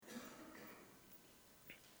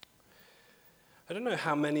I don't know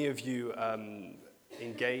how many of you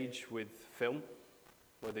engage with film,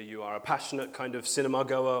 whether you are a passionate kind of cinema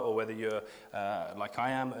goer or whether you're like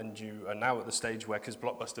I am and you are now at the stage where, because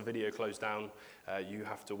Blockbuster Video closed down, you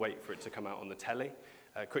have to wait for it to come out on the telly.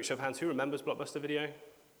 Quick show of hands, who remembers Blockbuster Video?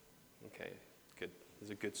 Okay, good.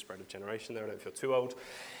 There's a good spread of generation there, I don't feel too old.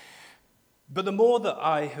 But the more that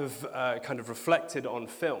I have kind of reflected on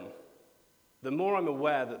film, the more I'm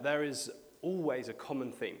aware that there is always a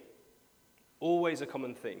common theme. Always a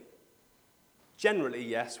common theme. Generally,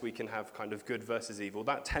 yes, we can have kind of good versus evil.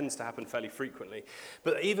 That tends to happen fairly frequently.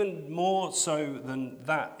 But even more so than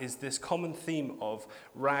that is this common theme of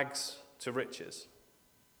rags to riches.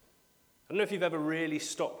 I don't know if you've ever really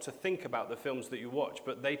stopped to think about the films that you watch,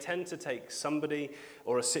 but they tend to take somebody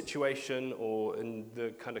or a situation or, in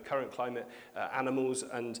the kind of current climate, animals,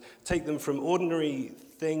 and take them from ordinary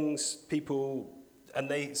things, people, and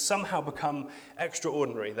they somehow become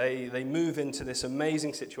extraordinary. They move into this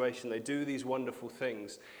amazing situation. They do these wonderful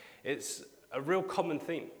things. It's a real common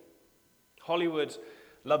theme. Hollywood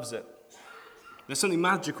loves it. There's something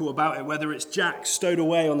magical about it, whether it's Jack stowed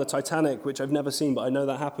away on the Titanic, which I've never seen, but I know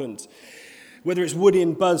that happened. Whether it's Woody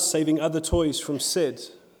and Buzz saving other toys from Sid.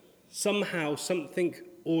 Somehow, something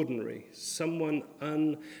ordinary, someone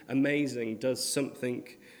unamazing does something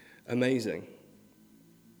amazing.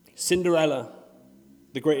 Cinderella,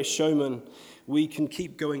 The Greatest Showman, we can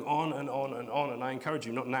keep going on and on and on, and I encourage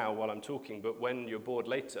you, not now while I'm talking, but when you're bored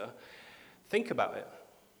later, think about it.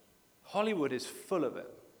 Hollywood is full of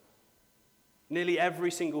it. Nearly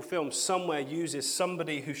every single film somewhere uses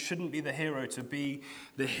somebody who shouldn't be the hero to be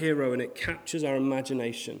the hero, and it captures our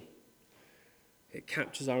imagination. It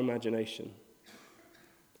captures our imagination.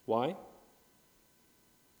 Why?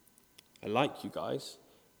 I like you guys,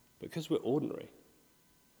 because we're ordinary.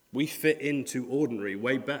 We fit into ordinary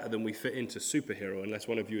way better than we fit into superhero, unless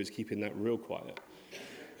one of you is keeping that real quiet.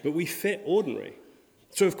 But we fit ordinary.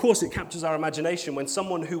 So of course it captures our imagination when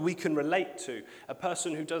someone who we can relate to, a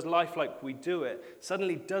person who does life like we do it,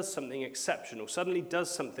 suddenly does something exceptional, suddenly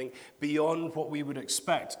does something beyond what we would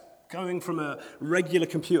expect, going from a regular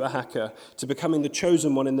computer hacker to becoming the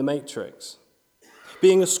chosen one in the Matrix.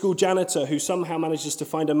 Being a school janitor who somehow manages to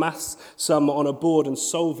find a maths sum on a board and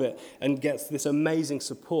solve it and gets this amazing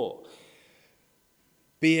support.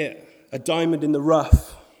 Be it a diamond in the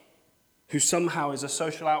rough who somehow is a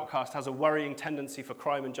social outcast, has a worrying tendency for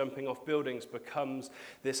crime and jumping off buildings, becomes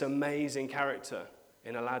this amazing character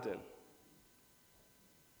in Aladdin.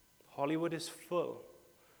 Hollywood is full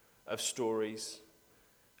of stories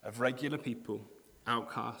of regular people,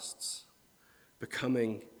 outcasts,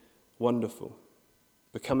 becoming wonderful,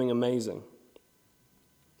 becoming amazing.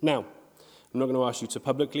 Now, I'm not going to ask you to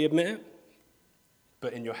publicly admit it,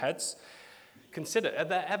 but in your heads, consider, have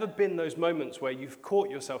there ever been those moments where you've caught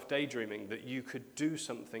yourself daydreaming that you could do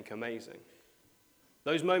something amazing?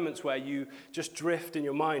 Those moments where you just drift in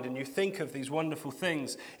your mind and you think of these wonderful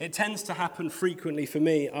things. It tends to happen frequently for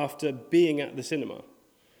me after being at the cinema.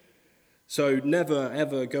 So never,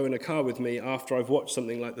 ever go in a car with me after I've watched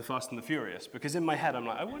something like The Fast and the Furious, because in my head I'm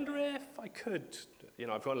like, I wonder if I could.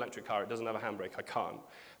 I've got an electric car, it doesn't have a handbrake, I can't.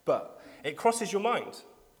 But it crosses your mind.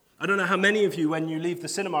 I don't know how many of you, when you leave the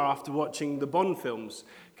cinema after watching the Bond films,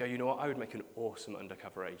 go, you know what, I would make an awesome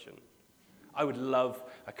undercover agent. I would love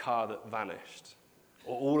a car that vanished,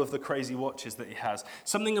 or all of the crazy watches that he has.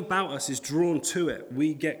 Something about us is drawn to it.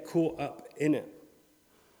 We get caught up in it.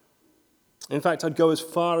 In fact, I'd go as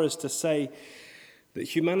far as to say that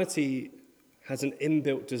humanity has an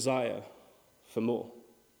inbuilt desire for more.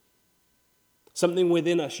 Something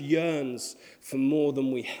within us yearns for more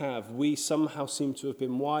than we have. We somehow seem to have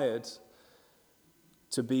been wired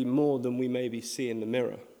to be more than we maybe see in the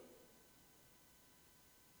mirror.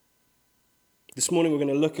 This morning we're going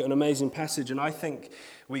to look at an amazing passage, and I think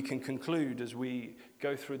we can conclude as we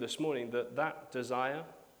go through this morning that that desire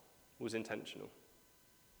was intentional.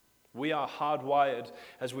 We are hardwired,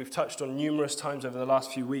 as we've touched on numerous times over the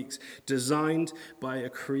last few weeks, designed by a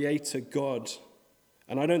creator God.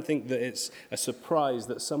 And I don't think that it's a surprise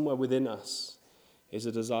that somewhere within us is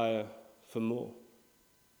a desire for more.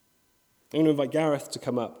 I'm going to invite Gareth to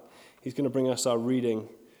come up. He's going to bring us our reading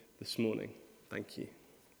this morning. Thank you.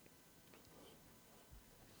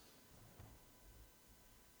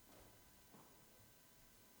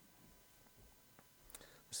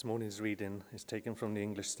 This morning's reading is taken from the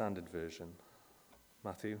English Standard Version,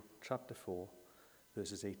 Matthew chapter 4,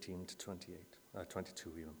 verses 18 to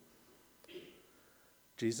 22 even.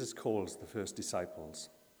 Jesus calls the first disciples.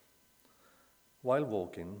 While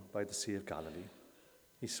walking by the Sea of Galilee,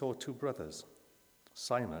 he saw two brothers,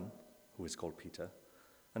 Simon, who is called Peter,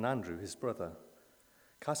 and Andrew, his brother,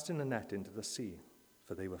 casting a net into the sea,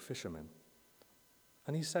 for they were fishermen.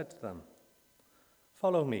 And he said to them,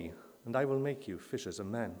 "Follow me, and I will make you fishers of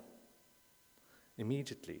men."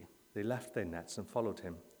 Immediately they left their nets and followed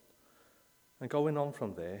him. And going on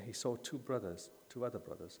from there, he saw two other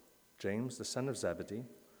brothers, James the son of Zebedee,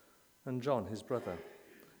 and John his brother,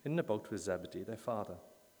 in the boat with Zebedee their father,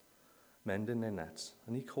 mending their nets,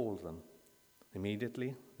 and he called them.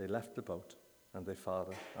 Immediately they left the boat and their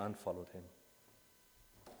father and followed him.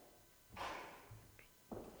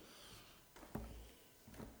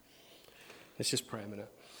 Let's just pray a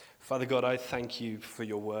minute. Father God, I thank you for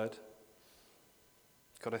your word.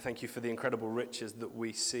 God, I thank you for the incredible riches that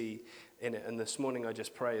we see in it. And this morning I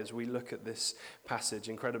just pray as we look at this passage,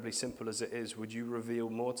 incredibly simple as it is, would you reveal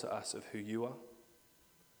more to us of who you are?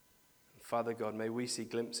 And Father God, may we see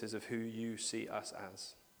glimpses of who you see us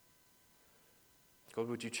as. God,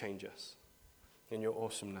 would you change us? In your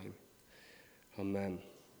awesome name. Amen.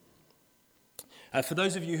 For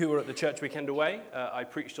those of you who were at the church weekend away, I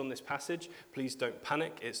preached on this passage. Please don't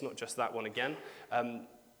panic. It's not just that one again.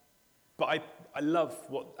 But I love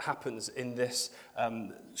what happens in this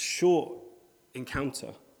short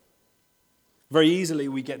encounter. Very easily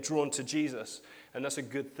we get drawn to Jesus, and that's a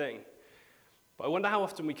good thing. But I wonder how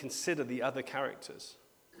often we consider the other characters.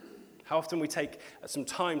 How often we take some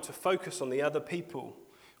time to focus on the other people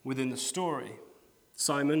within the story.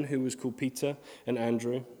 Simon, who was called Peter, and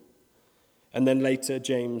Andrew. And then later,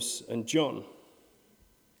 James and John.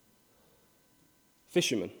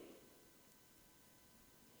 Fishermen.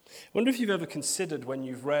 I wonder if you've ever considered when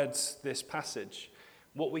you've read this passage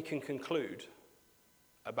what we can conclude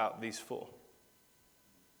about these four.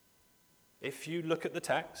 If you look at the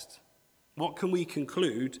text, what can we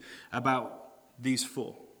conclude about these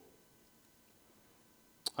four?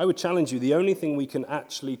 I would challenge you, the only thing we can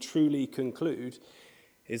actually truly conclude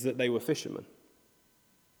is that they were fishermen.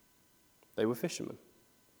 They were fishermen.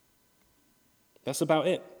 That's about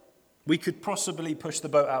it. We could possibly push the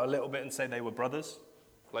boat out a little bit and say they were brothers.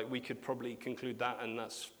 Like we could probably conclude that, and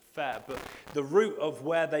that's fair. But the root of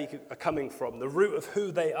where they are coming from, the root of who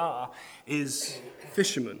they are, is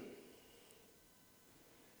fishermen.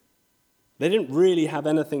 They didn't really have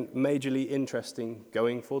anything majorly interesting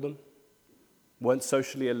going for them. Weren't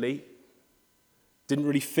socially elite. Didn't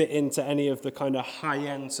really fit into any of the kind of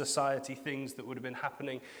high-end society things that would have been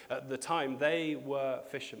happening at the time. They were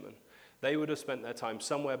fishermen. They would have spent their time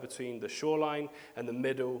somewhere between the shoreline and the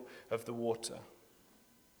middle of the water.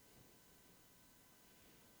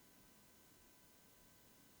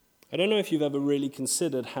 I don't know if you've ever really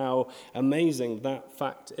considered how amazing that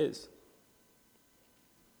fact is.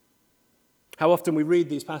 How often we read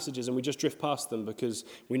these passages and we just drift past them because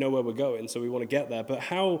we know where we're going, so we want to get there. But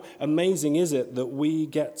how amazing is it that we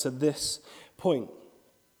get to this point?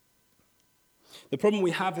 The problem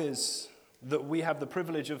we have is that we have the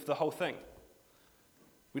privilege of the whole thing.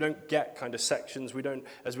 We don't get kind of sections. We don't,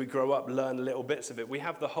 as we grow up, learn little bits of it. We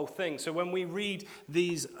have the whole thing. So when we read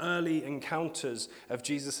these early encounters of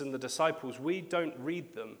Jesus and the disciples, we don't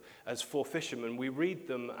read them as four fishermen. We read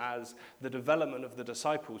them as the development of the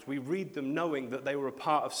disciples. We read them knowing that they were a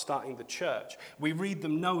part of starting the church. We read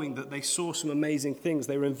them knowing that they saw some amazing things.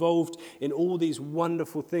 They were involved in all these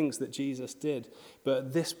wonderful things that Jesus did. But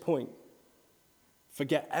at this point,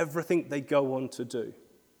 forget everything they go on to do.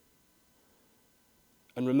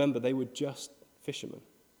 And remember, they were just fishermen.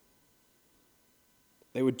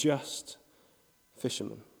 They were just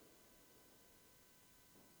fishermen.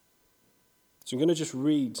 So I'm going to just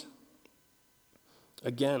read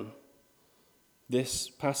again this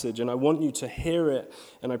passage, and I want you to hear it,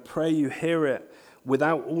 and I pray you hear it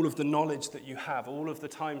without all of the knowledge that you have, all of the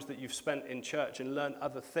times that you've spent in church and learned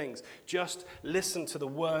other things. Just listen to the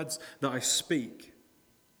words that I speak.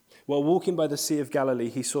 While walking by the Sea of Galilee,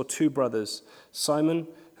 he saw two brothers, Simon,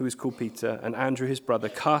 who is called Peter, and Andrew, his brother,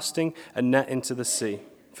 casting a net into the sea,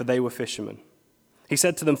 for they were fishermen. He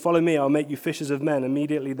said to them, "Follow me, I'll make you fishers of men."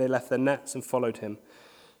 Immediately they left their nets and followed him.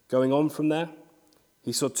 Going on from there,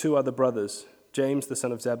 he saw two other brothers, James, the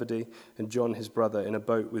son of Zebedee, and John, his brother, in a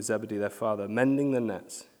boat with Zebedee, their father, mending their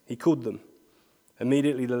nets. He called them.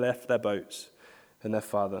 Immediately they left their boats and their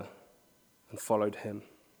father and followed him.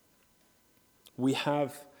 We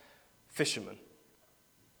have fishermen.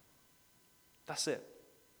 That's it.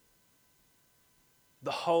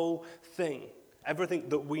 The whole thing. Everything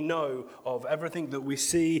that we know of, everything that we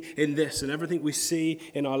see in this, and everything we see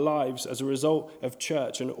in our lives as a result of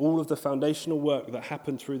church, and all of the foundational work that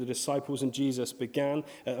happened through the disciples and Jesus began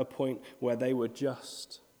at a point where they were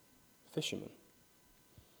just fishermen.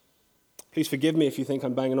 Please forgive me if you think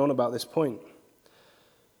I'm banging on about this point.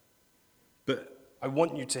 But I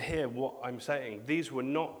want you to hear what I'm saying. These were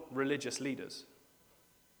not religious leaders.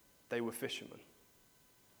 They were fishermen.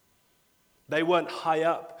 They weren't high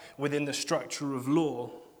up within the structure of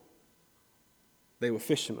law. They were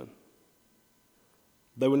fishermen.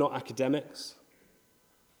 They were not academics.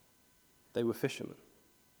 They were fishermen.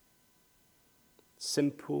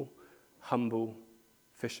 Simple, humble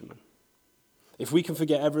fishermen. If we can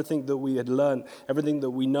forget everything that we had learned, everything that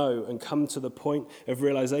we know, and come to the point of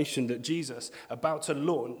realization that Jesus, about to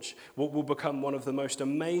launch what will become one of the most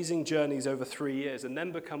amazing journeys over 3 years, and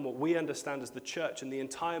then become what we understand as the church and the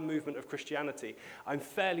entire movement of Christianity, I'm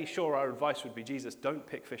fairly sure our advice would be, Jesus, don't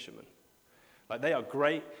pick fishermen. Like, they are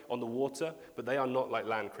great on the water, but they are not like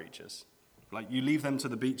land creatures. Like, you leave them to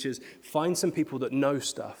the beaches, find some people that know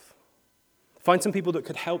stuff. Find some people that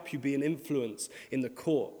could help you be an influence in the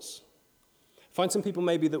courts. Find some people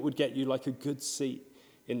maybe that would get you like a good seat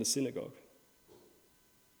in the synagogue.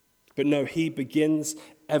 But no, he begins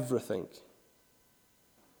everything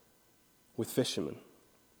with fishermen.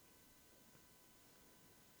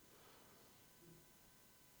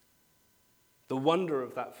 The wonder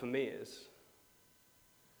of that for me is,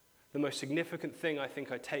 the most significant thing I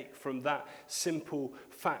think I take from that simple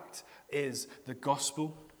fact is the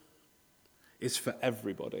gospel is for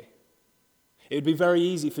everybody. It would be very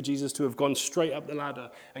easy for Jesus to have gone straight up the ladder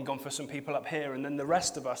and gone for some people up here, and then the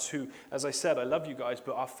rest of us who, as I said, I love you guys,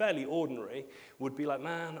 but are fairly ordinary, would be like,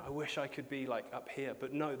 man, I wish I could be like up here.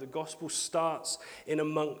 But no, the gospel starts in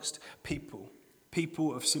amongst people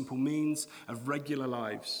of simple means, of regular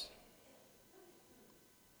lives.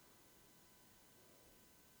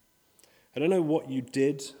 I don't know what you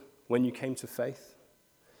did when you came to faith,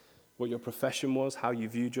 what your profession was, how you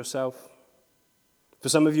viewed yourself. For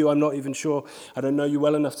some of you, I'm not even sure, I don't know you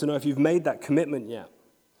well enough to know if you've made that commitment yet.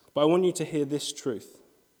 But I want you to hear this truth.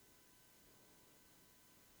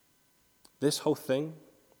 This whole thing,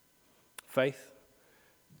 faith,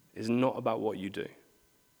 is not about what you do.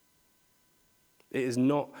 It is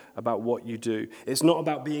not about what you do. It's not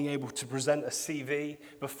about being able to present a CV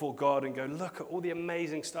before God and go, look at all the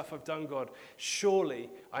amazing stuff I've done, God. Surely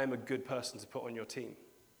I am a good person to put on your team.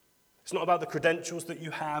 It's not about the credentials that you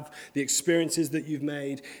have, the experiences that you've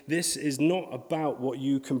made. This is not about what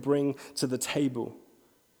you can bring to the table.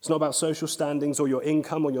 It's not about social standings or your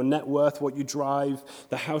income or your net worth, what you drive,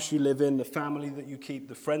 the house you live in, the family that you keep,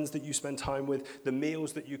 the friends that you spend time with, the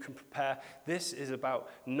meals that you can prepare. This is about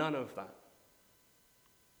none of that.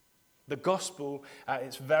 The gospel, at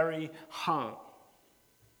its very heart,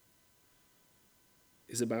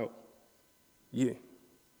 is about you.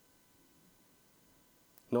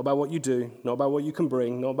 Not about what you do, not about what you can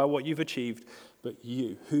bring, not about what you've achieved, but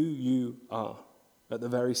you, who you are at the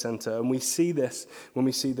very center. And we see this when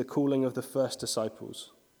we see the calling of the first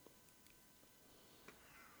disciples.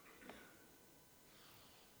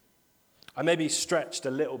 I maybe stretched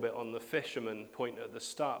a little bit on the fisherman point at the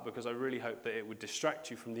start because I really hope that it would distract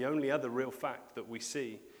you from the only other real fact that we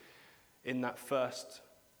see in that first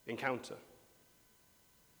encounter.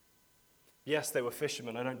 Yes, they were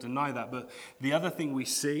fishermen, I don't deny that, but the other thing we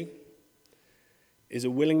see is a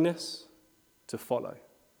willingness to follow.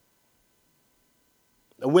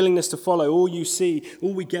 A willingness to follow. All you see,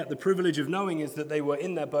 all we get the privilege of knowing is that they were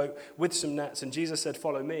in their boat with some nets, and Jesus said,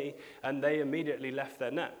 follow me, and they immediately left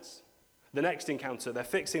their nets. The next encounter, they're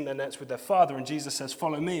fixing their nets with their father, and Jesus says,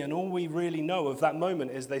 follow me, and all we really know of that moment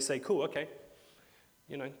is they say, cool, okay.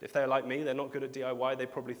 You know, if they're like me, they're not good at DIY, they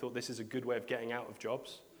probably thought this is a good way of getting out of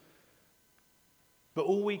jobs. But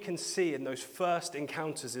all we can see in those first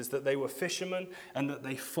encounters is that they were fishermen and that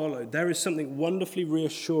they followed. There is something wonderfully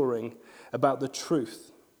reassuring about the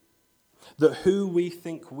truth that who we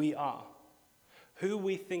think we are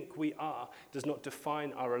does not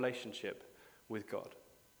define our relationship with God.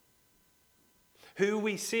 Who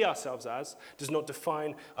we see ourselves as does not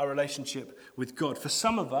define our relationship with God. For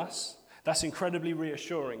some of us, that's incredibly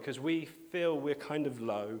reassuring because we feel we're kind of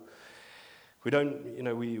low.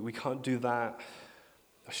 We can't do that.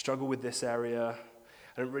 I struggle with this area.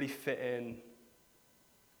 I don't really fit in.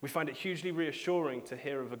 We find it hugely reassuring to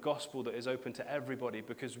hear of a gospel that is open to everybody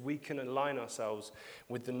because we can align ourselves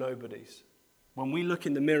with the nobodies. When we look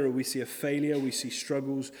in the mirror, we see a failure, we see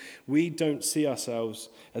struggles. We don't see ourselves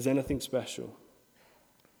as anything special.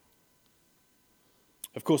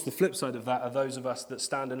 Of course, the flip side of that are those of us that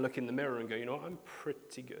stand and look in the mirror and go, you know what, I'm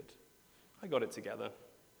pretty good. I got it together.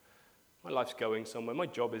 My life's going somewhere. My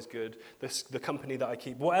job is good. The company that I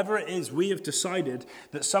keep. Whatever it is, we have decided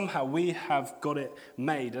that somehow we have got it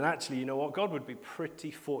made. And actually, you know what? God would be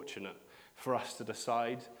pretty fortunate for us to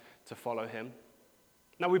decide to follow him.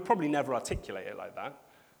 Now, we probably never articulate it like that.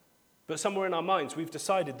 But somewhere in our minds, we've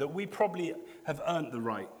decided that we probably have earned the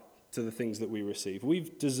right to the things that we receive.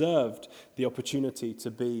 We've deserved the opportunity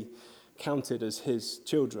to be counted as his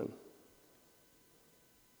children.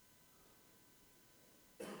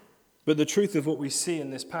 But the truth of what we see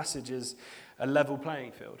in this passage is a level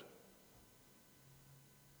playing field.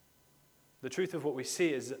 The truth of what we see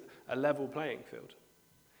is a level playing field.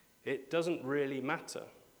 It doesn't really matter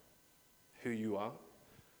who you are.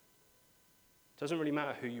 It doesn't really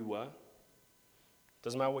matter who you were. It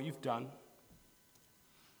doesn't matter what you've done.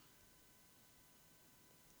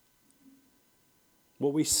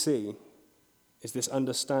 What we see is this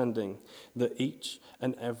understanding that each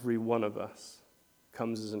and every one of us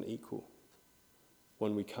comes as an equal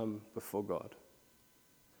when we come before God.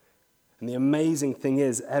 And the amazing thing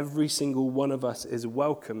is, every single one of us is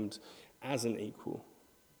welcomed as an equal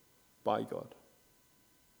by God.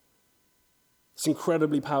 It's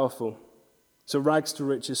incredibly powerful. It's a rags to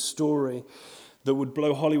riches story that would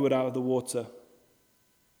blow Hollywood out of the water.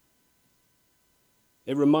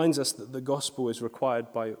 It reminds us that the gospel is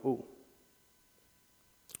required by all.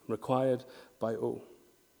 Required by all.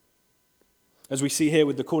 As we see here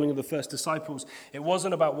with the calling of the first disciples, it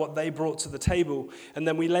wasn't about what they brought to the table. And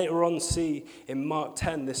then we later on see in Mark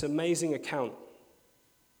 10 this amazing account.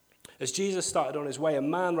 As Jesus started on his way, a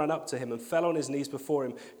man ran up to him and fell on his knees before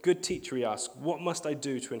him. "Good teacher," he asked, "what must I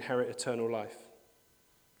do to inherit eternal life?"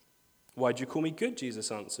 "Why do you call me good?"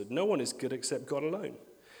 Jesus answered. "No one is good except God alone.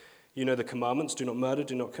 You know the commandments: do not murder,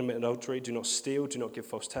 do not commit adultery, do not steal, do not give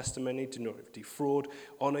false testimony, do not defraud,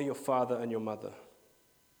 honor your father and your mother."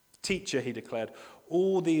 "Teacher," he declared,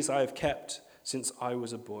 "all these I have kept since I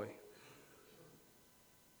was a boy."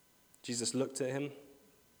 Jesus looked at him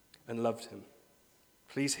and loved him.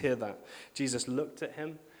 Please hear that. Jesus looked at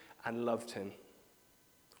him and loved him.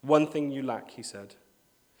 "One thing you lack," he said.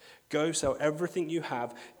 "Go sell everything you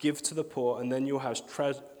have, give to the poor, and then you will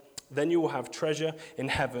have treasure in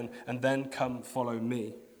heaven, and then come follow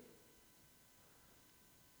me."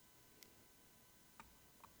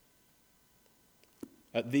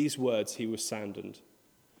 At these words he was saddened,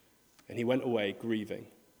 and he went away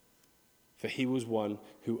grieving, for he was one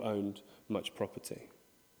who owned much property.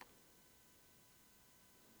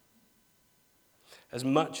 As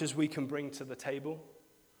much as we can bring to the table,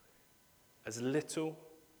 as little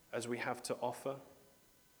as we have to offer,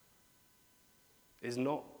 is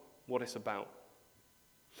not what it's about.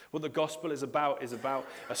 What the gospel is about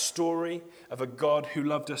a story of a God who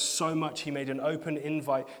loved us so much he made an open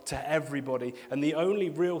invite to everybody. And the only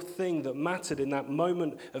real thing that mattered in that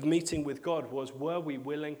moment of meeting with God was, were we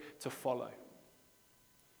willing to follow?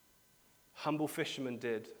 Humble fisherman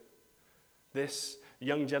did. This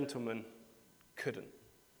young gentleman couldn't.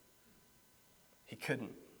 He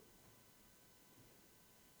couldn't.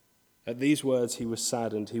 At these words he was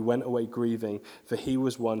saddened. He went away grieving, for he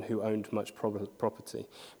was one who owned much property.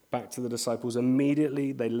 Back to the disciples.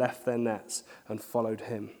 Immediately they left their nets and followed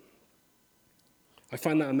him. I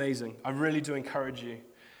find that amazing. I really do encourage you.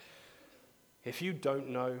 If you don't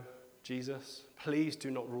know Jesus, please do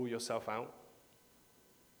not rule yourself out.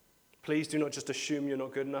 Please do not just assume you're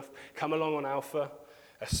not good enough. Come along on Alpha,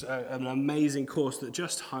 an amazing course that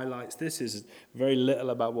just highlights this is very little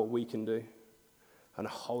about what we can do and a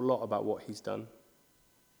whole lot about what he's done.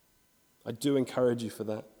 I do encourage you for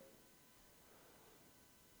that.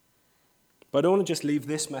 But I don't want to just leave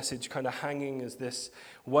this message kind of hanging as this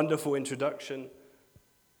wonderful introduction.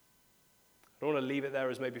 I don't want to leave it there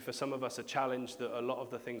as maybe for some of us a challenge that a lot of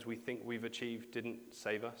the things we think we've achieved didn't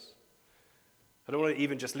save us. I don't want to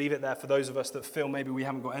even just leave it there for those of us that feel maybe we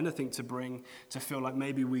haven't got anything to bring, to feel like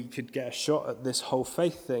maybe we could get a shot at this whole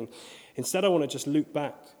faith thing. Instead, I want to just loop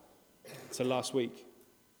back to last week.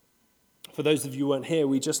 For those of you who weren't here,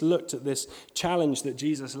 we just looked at this challenge that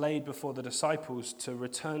Jesus laid before the disciples to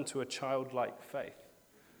return to a childlike faith.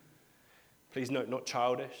 Please note, not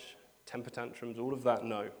childish, temper tantrums, all of that,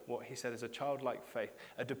 no. What he said is a childlike faith,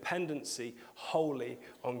 a dependency wholly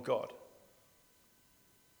on God.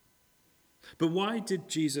 But why did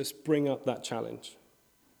Jesus bring up that challenge?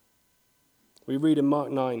 We read in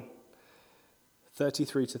Mark 9,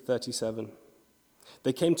 33 to 37.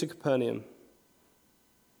 They came to Capernaum.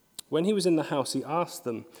 When he was in the house, he asked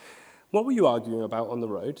them, "What were you arguing about on the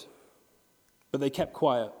road?" But they kept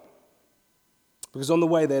quiet, because on the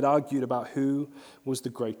way they had argued about who was the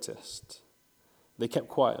greatest. They kept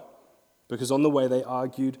quiet, because on the way they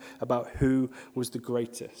argued about who was the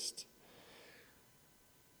greatest.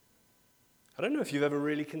 I don't know if you've ever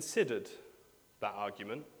really considered that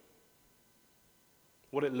argument.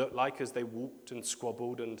 What it looked like as they walked and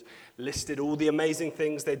squabbled and listed all the amazing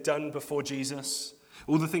things they'd done before Jesus.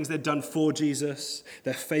 All the things they'd done for Jesus,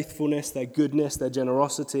 their faithfulness, their goodness, their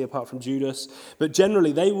generosity, apart from Judas. But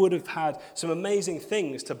generally, they would have had some amazing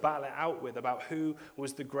things to battle it out with about who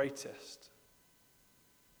was the greatest.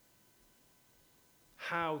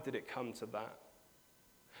 How did it come to that?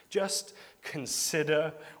 Just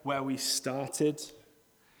consider where we started.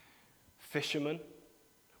 Fishermen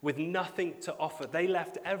with nothing to offer. They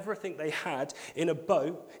left everything they had in a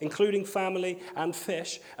boat, including family and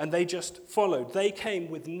fish, and they just followed. They came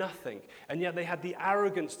with nothing, and yet they had the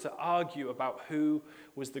arrogance to argue about who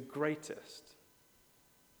was the greatest.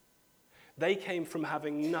 They came from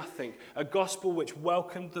having nothing, a gospel which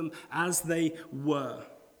welcomed them as they were.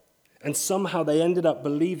 And somehow they ended up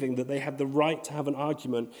believing that they had the right to have an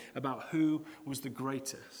argument about who was the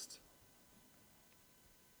greatest.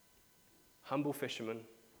 Humble fishermen,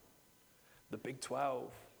 the Big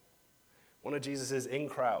 12, one of Jesus' in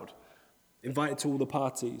crowd, invited to all the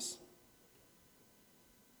parties.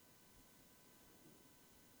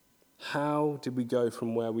 How did we go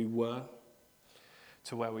from where we were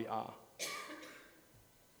to where we are?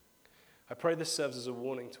 I pray this serves as a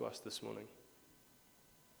warning to us this morning.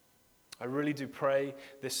 I really do pray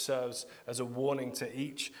this serves as a warning to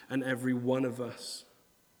each and every one of us.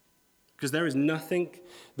 Because there is nothing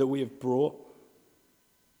that we have brought.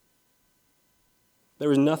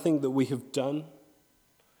 There is nothing that we have done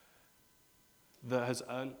that has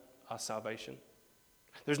earned our salvation.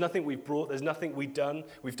 There's nothing we've brought. There's nothing we've done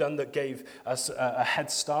that gave us a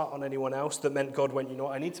head start on anyone else, that meant God went, you know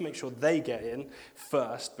what, I need to make sure they get in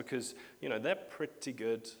first because, you know, they're pretty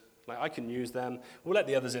good. Like, I can use them. We'll let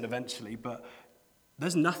the others in eventually, but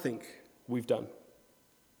there's nothing we've done.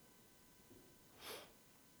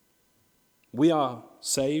 We are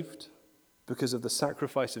saved because of the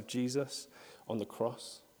sacrifice of Jesus on the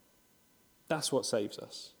cross. That's what saves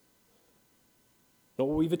us. Not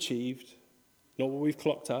what we've achieved, not what we've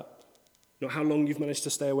clocked up, not how long you've managed to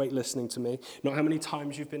stay awake listening to me, not how many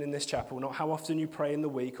times you've been in this chapel, not how often you pray in the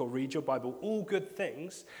week or read your Bible, all good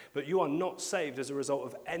things, but you are not saved as a result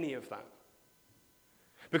of any of that.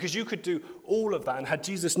 Because you could do all of that, and had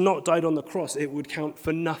Jesus not died on the cross, it would count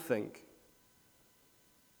for nothing.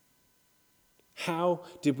 How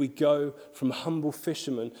did we go from humble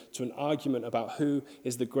fishermen to an argument about who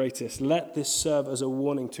is the greatest? Let this serve as a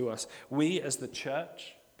warning to us. We as the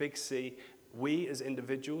church, Big C, we as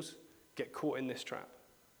individuals get caught in this trap.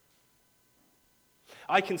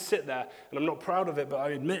 I can sit there, and I'm not proud of it, but I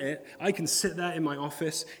admit it, I can sit there in my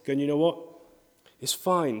office going, you know what? It's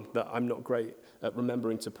fine that I'm not great at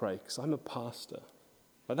remembering to pray because I'm a pastor.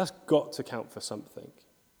 Like, that's got to count for something.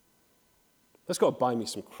 That's got to buy me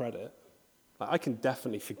some credit. I can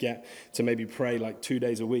definitely forget to maybe pray like 2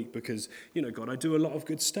 days a week because, you know, God, I do a lot of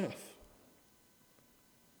good stuff.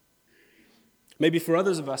 Maybe for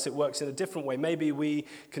others of us, it works in a different way. Maybe we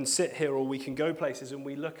can sit here or we can go places and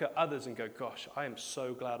we look at others and go, gosh, I am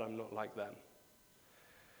so glad I'm not like them.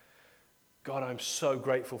 God, I'm so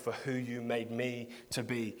grateful for who you made me to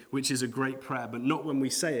be, which is a great prayer, but not when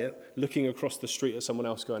we say it, looking across the street at someone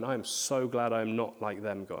else going, I am so glad I am not like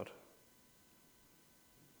them, God.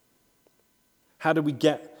 How did we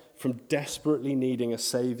get from desperately needing a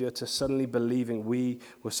Savior to suddenly believing we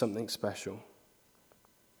were something special?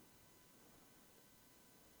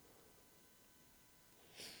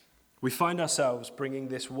 We find ourselves bringing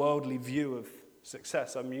this worldly view of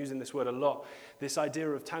success. I'm using this word a lot. This idea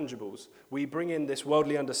of tangibles. We bring in this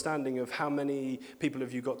worldly understanding of how many people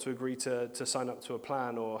have you got to agree to sign up to a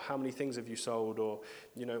plan, or how many things have you sold, or,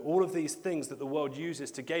 you know, all of these things that the world uses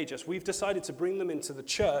to gauge us. We've decided to bring them into the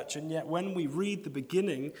church, and yet when we read the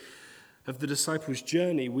beginning of the disciples'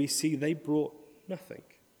 journey, we see they brought nothing.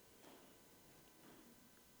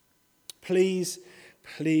 Please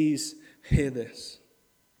hear this.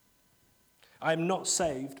 I am not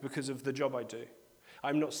saved because of the job I do.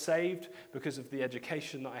 I'm not saved because of the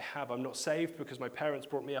education that I have. I'm not saved because my parents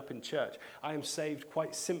brought me up in church. I am saved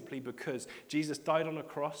quite simply because Jesus died on a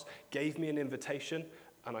cross, gave me an invitation,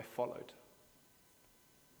 and I followed.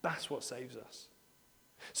 That's what saves us.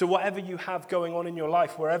 So whatever you have going on in your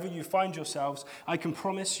life, wherever you find yourselves, I can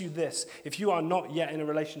promise you this. If you are not yet in a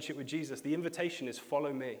relationship with Jesus, the invitation is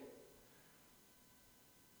follow me.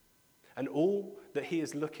 And all that he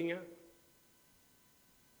is looking at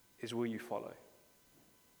is, will you follow?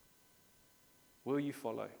 Will you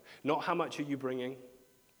follow? Not how much are you bringing,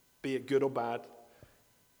 be it good or bad.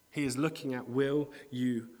 He is looking at, will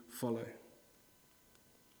you follow?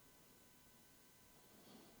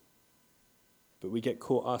 But we get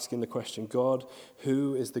caught asking the question, God,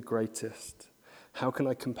 who is the greatest? How can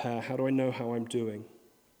I compare? How do I know how I'm doing?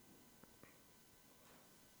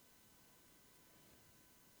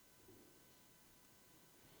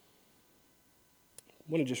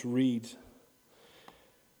 I want to just read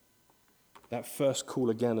that first call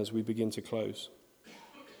again as we begin to close.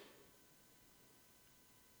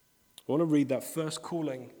 I want to read that first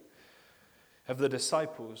calling of the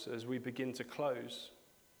disciples as we begin to close.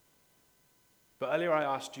 But earlier I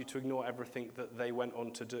asked you to ignore everything that they went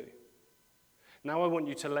on to do. Now I want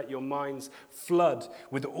you to let your minds flood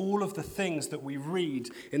with all of the things that we read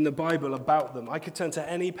in the Bible about them. I could turn to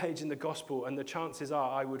any page in the gospel and the chances are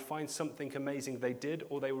I would find something amazing they did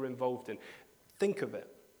or they were involved in. Think of it.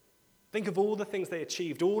 Think of all the things they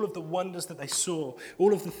achieved, all of the wonders that they saw,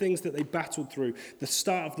 all of the things that they battled through, the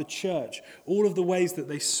start of the church, all of the ways that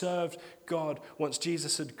they served God once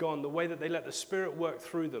Jesus had gone, the way that they let the Spirit work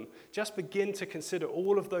through them. Just begin to consider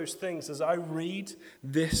all of those things as I read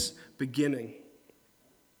this beginning.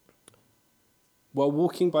 While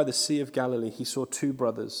walking by the Sea of Galilee, he saw two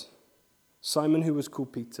brothers, Simon, who was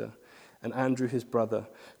called Peter, and Andrew, his brother,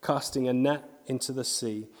 casting a net into the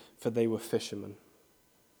sea, for they were fishermen.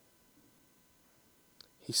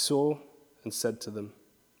 He saw and said to them,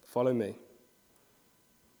 "Follow me.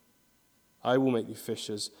 I will make you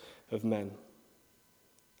fishers of men."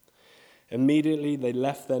 Immediately they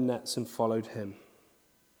left their nets and followed him.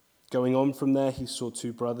 Going on from there, he saw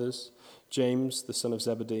two brothers, James, the son of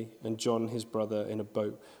Zebedee, and John, his brother, in a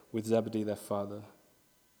boat with Zebedee, their father,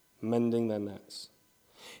 mending their nets.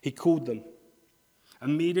 He called them.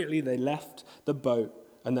 Immediately they left the boat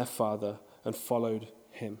and their father and followed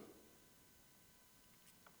him.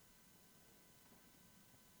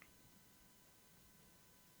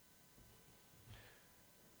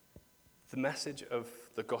 The message of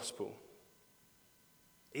the gospel,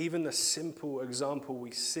 even the simple example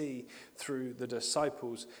we see through the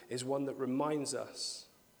disciples, is one that reminds us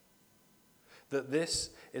that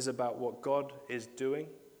this is about what God is doing,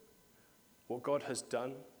 what God has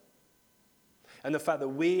done, and the fact that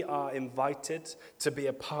we are invited to be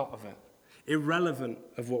a part of it, irrelevant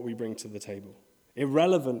of what we bring to the table,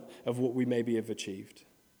 irrelevant of what we maybe have achieved.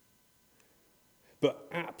 But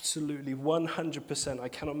absolutely 100%, I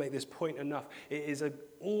cannot make this point enough, it is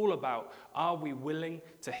all about, are we willing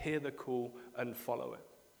to hear the call and follow it?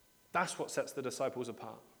 That's what sets the disciples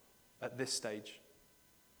apart at this stage.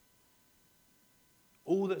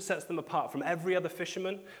 All that sets them apart from every other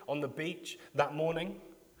fisherman on the beach that morning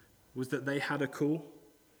was that they had a call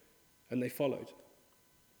and they followed.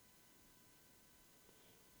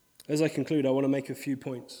 As I conclude, I want to make a few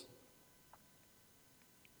points.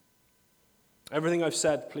 Everything I've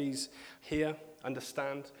said, please hear,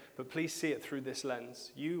 understand, but please see it through this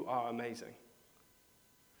lens. You are amazing.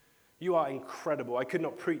 You are incredible. I could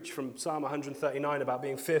not preach from Psalm 139 about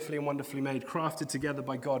being fearfully and wonderfully made, crafted together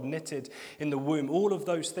by God, knitted in the womb. All of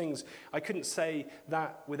those things, I couldn't say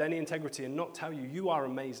that with any integrity and not tell you, you are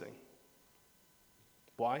amazing.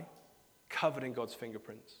 Why? Covered in God's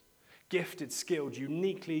fingerprints. Gifted, skilled,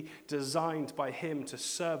 uniquely designed by him to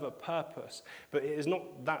serve a purpose. But it is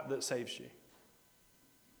not that saves you.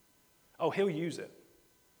 Oh, he'll use it.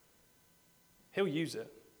 He'll use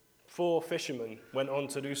it. 4 fishermen went on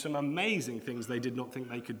to do some amazing things they did not think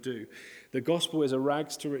they could do. The gospel is a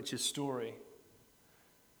rags to riches story.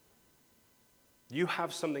 You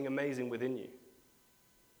have something amazing within you.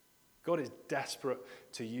 God is desperate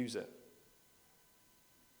to use it.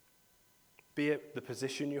 Be it the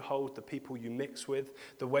position you hold, the people you mix with,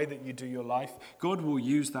 the way that you do your life. God will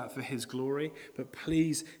use that for his glory, but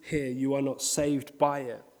please hear, you are not saved by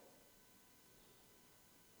it.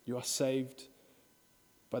 You are saved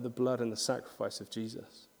by the blood and the sacrifice of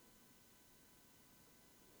Jesus.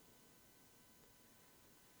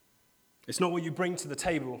 It's not what you bring to the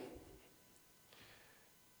table.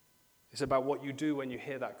 It's about what you do when you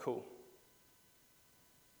hear that call.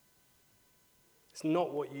 It's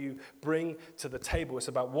not what you bring to the table. It's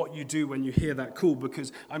about what you do when you hear that call,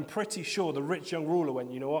 because I'm pretty sure the rich young ruler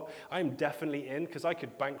went, you know what? I'm definitely in because I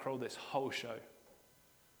could bankroll this whole show.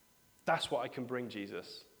 That's what I can bring,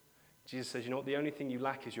 Jesus. Jesus says, you know what, the only thing you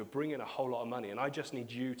lack is you're bringing a whole lot of money, and I just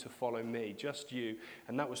need you to follow me, just you,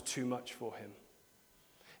 and that was too much for him.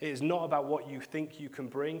 It is not about what you think you can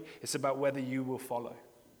bring, it's about whether you will follow.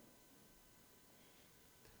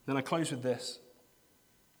 Then I close with this,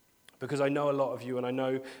 because I know a lot of you, and I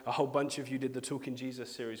know a whole bunch of you did the Talking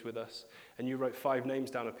Jesus series with us, and you wrote 5 names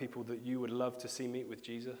down of people that you would love to see meet with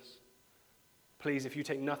Jesus. Please, if you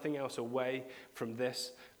take nothing else away from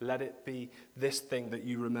this, let it be this thing that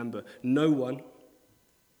you remember. No one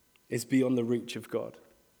is beyond the reach of God.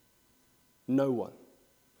 No one.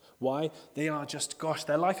 Why? They are just,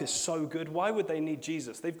 their life is so good. Why would they need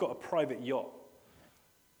Jesus? They've got a private yacht.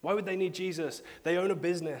 Why would they need Jesus? They own a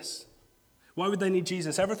business. Why would they need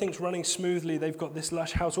Jesus? Everything's running smoothly. They've got this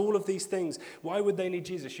lush house, all of these things. Why would they need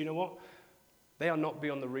Jesus? You know what? They are not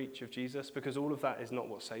beyond the reach of Jesus because all of that is not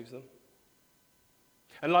what saves them.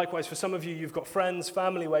 And likewise, for some of you, you've got friends,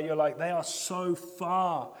 family, where you're like, they are so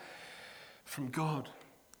far from God.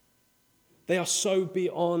 They are so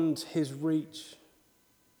beyond his reach.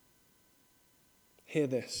 Hear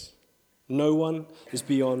this. No one is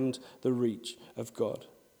beyond the reach of God.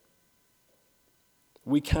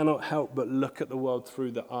 We cannot help but look at the world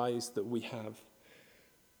through the eyes that we have.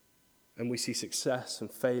 And we see success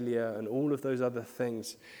and failure and all of those other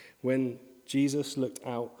things. When Jesus looked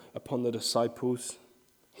out upon the disciples,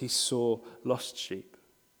 he saw lost sheep.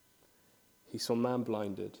 He saw man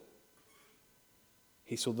blinded.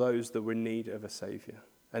 He saw those that were in need of a savior.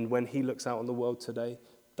 And when he looks out on the world today,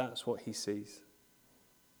 that's what he sees.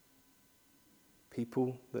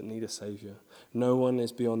 People that need a savior. No one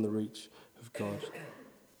is beyond the reach of God.